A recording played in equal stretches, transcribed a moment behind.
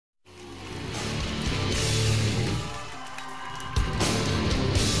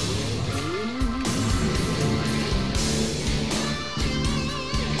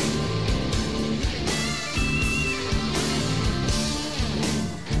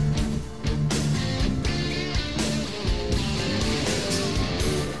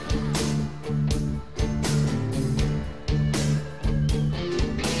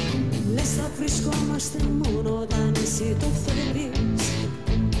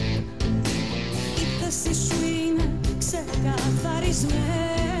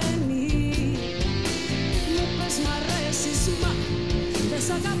πεσμένη. Μου πες μ' αρέσεις, μα δεν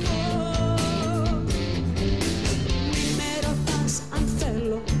σ' αγαπώ. Μη με ρωτάς αν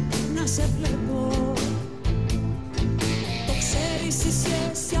θέλω να σε βλέπω. Το ξέρεις η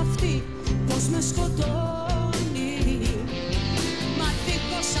σχέση αυτή πως με σκοτώνει. Μα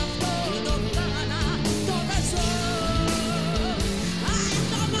δίχως αυτό το θάνατο δεν ζω.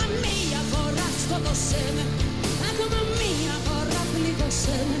 Ακόμα μία φορά σκότωσέ με. Ακόμα μία φορά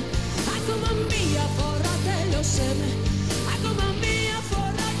πλήγωσέ με. Ακόμα μία φορά τέλειωσέ με. Ακόμα μία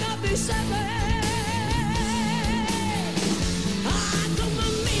φορά αγάπησέ με. Ακόμα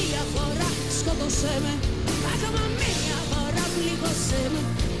μία φορά σκότωσέ με. Ακόμα μία φορά πλήγωσέ με.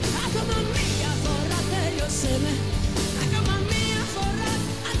 Ακόμα μία φορά τέλειωσέ με. Ακόμα μία φορά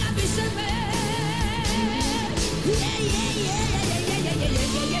αγάπησέ με.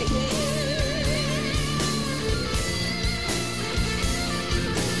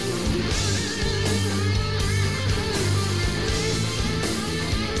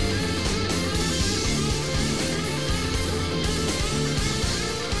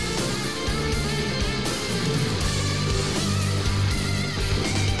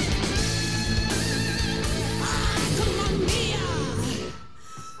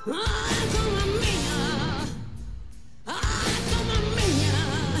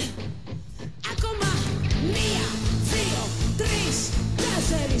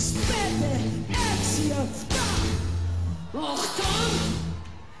 Πέντε, έξι, εφτά, οχτώ.